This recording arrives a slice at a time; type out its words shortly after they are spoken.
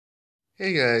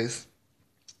Hey guys.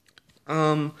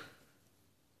 Um,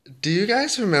 do you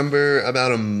guys remember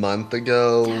about a month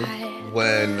ago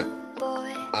when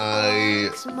I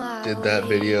did that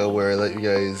video where I let you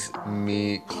guys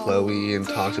meet Chloe and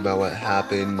talked about what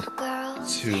happened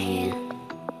to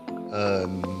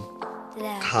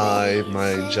Kai,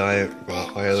 my giant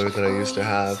Rottweiler that I used to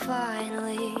have?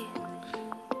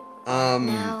 Um,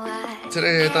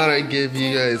 Today I thought I'd give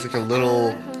you guys like a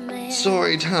little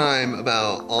story time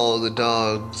about all the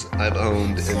dogs I've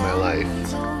owned in my life.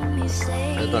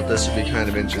 I thought this would be kind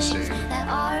of interesting.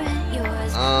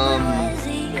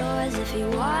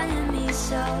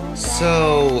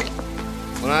 So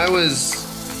when I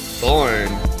was born,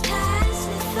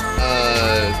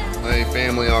 my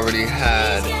family already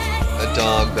had a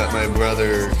dog that my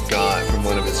brother got from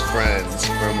one of his friends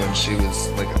from when she was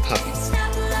like a puppy.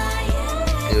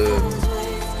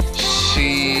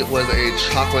 She was a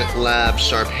chocolate lab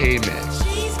Shar-Pei mix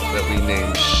that we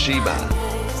named Sheba.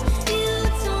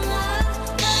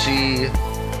 She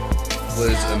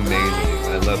was amazing.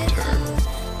 I loved her.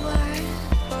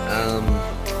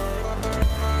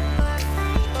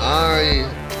 I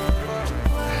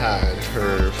had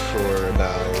her for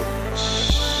about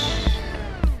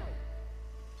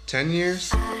 10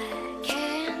 years.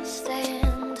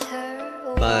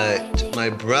 But my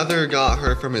brother got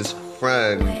her from his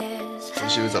friend when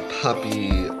she was a puppy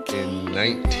in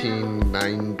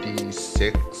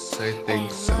 1996, I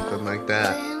think, something like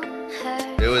that.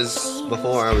 It was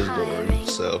before I was born,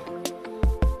 so.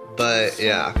 But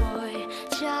yeah,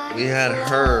 we had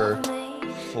her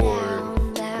for,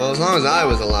 well, as long as I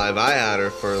was alive, I had her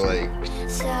for like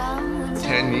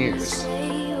 10 years.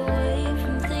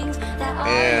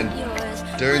 And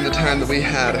during the time that we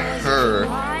had her,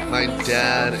 my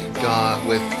dad got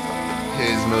with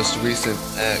his most recent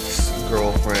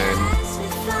ex-girlfriend,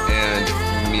 and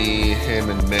me, him,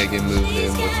 and Megan moved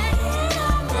in with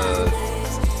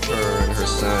her and her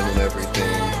son and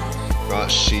everything.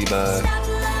 Brought Sheba,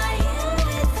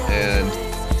 and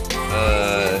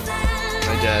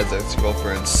my dad's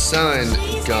ex-girlfriend's son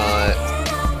got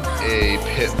a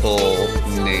pit bull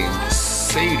named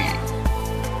Sadie.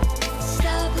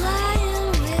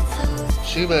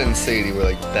 Sheba and Sadie were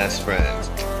like best friends,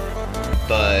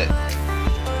 but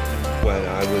when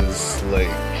I was like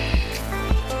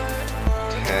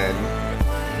 10,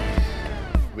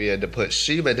 we had to put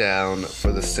Sheba down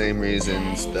for the same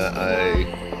reasons that I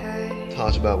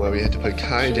talked about why we had to put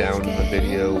Kai down in the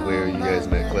video where you guys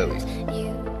met Chloe.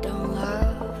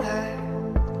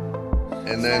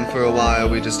 And then for a while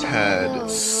we just had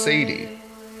Sadie.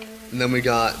 And then we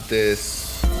got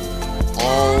this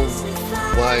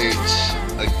all-white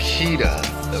Akita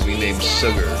that we named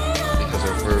Sugar because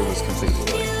her fur was completely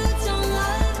white.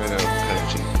 I know, kind of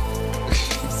cheap.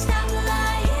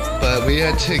 But we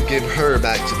had to give her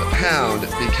back to the pound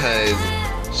because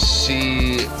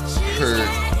she hurt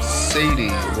Sadie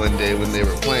one day when they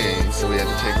were playing, so we had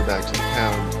to take her back to the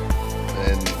pound.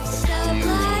 And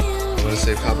I want to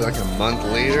say probably like a month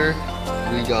later,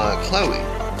 we got Chloe.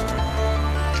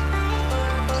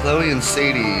 Chloe and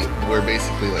Sadie were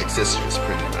basically like sisters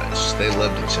pretty much. They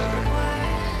loved each other.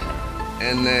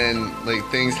 And then like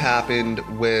things happened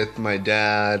with my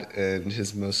dad and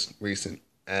his most recent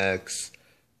ex,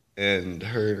 and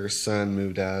her and her son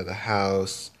moved out of the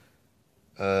house.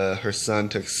 Her son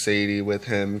took Sadie with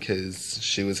him because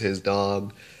she was his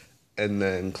dog. And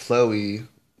then Chloe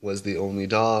was the only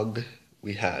dog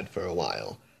we had for a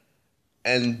while.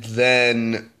 And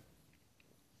then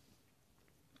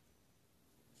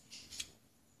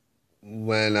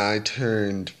when I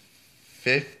turned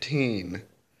 15,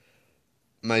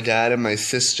 my dad and my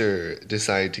sister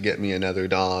decided to get me another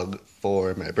dog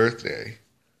for my birthday.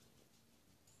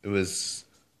 It was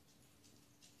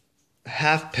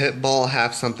half pit bull,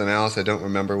 half something else. I don't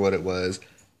remember what it was,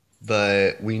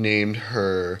 but we named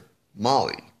her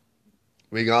Molly.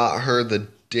 We got her the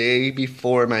day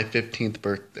before my 15th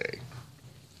birthday,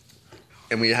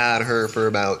 and we had her for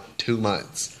about 2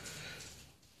 months.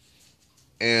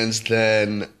 And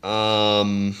then,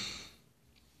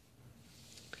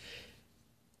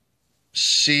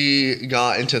 she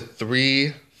got into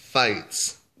 3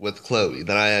 fights with Chloe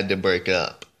that I had to break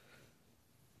up.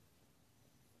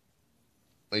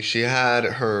 Like, she had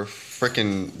her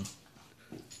frickin'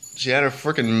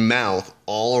 mouth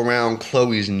all around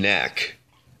Chloe's neck.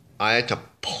 I had to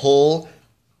pull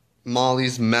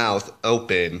Molly's mouth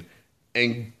open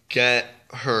and get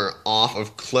her off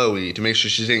of Chloe to make sure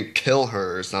she didn't kill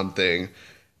her or something.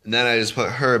 And then I just put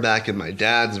her back in my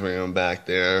dad's room back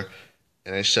there,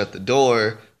 and I shut the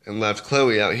door and left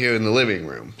Chloe out here in the living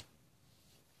room.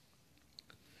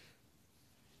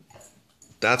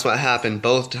 that's what happened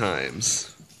both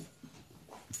times.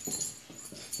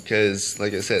 Because,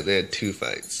 like I said, they had 2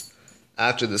 fights.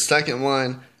 After the second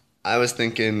one, I was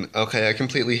thinking, okay, I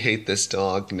completely hate this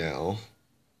dog now.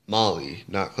 Molly,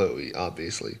 not Chloe,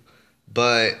 obviously.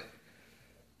 But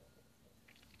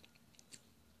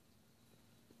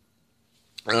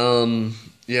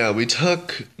yeah, we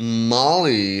took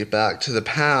Molly back to the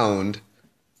pound,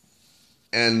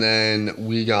 and then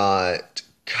we got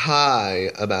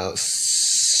Kai about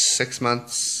 6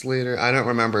 months later. I don't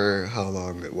remember how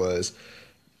long it was,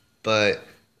 but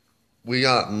we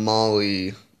got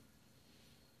Molly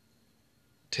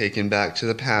taken back to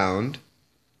the pound.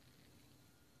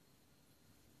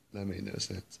 That made no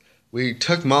sense. We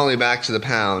took Molly back to the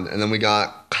pound, and then we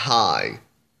got Kai.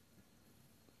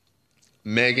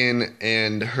 Megan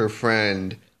and her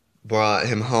friend brought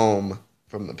him home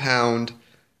from the pound,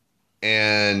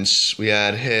 and we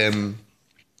had him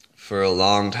for a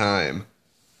long time.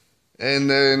 And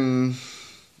then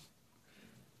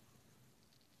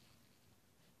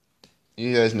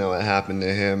you guys know what happened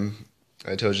to him.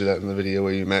 I told you that in the video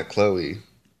where you met Chloe.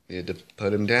 You had to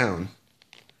put him down.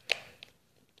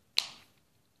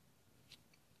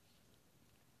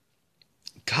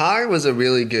 Kai was a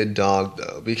really good dog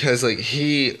though, because like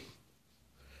he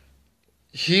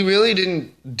really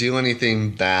didn't do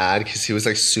anything bad because he was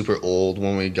like super old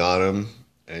when we got him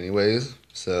anyways.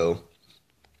 So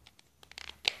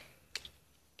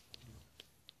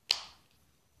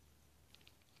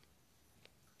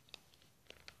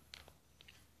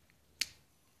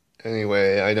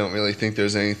anyway, I don't really think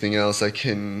there's anything else I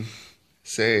can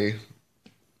say.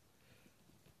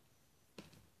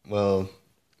 Well,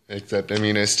 except, I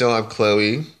mean, I still have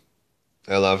Chloe.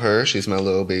 I love her. She's my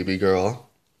little baby girl.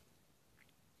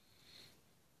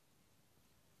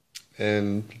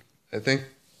 And I think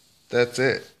that's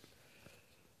it.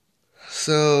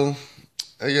 So,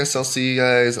 I guess I'll see you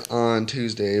guys on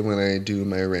Tuesday when I do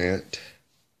my rant.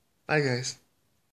 Bye, guys.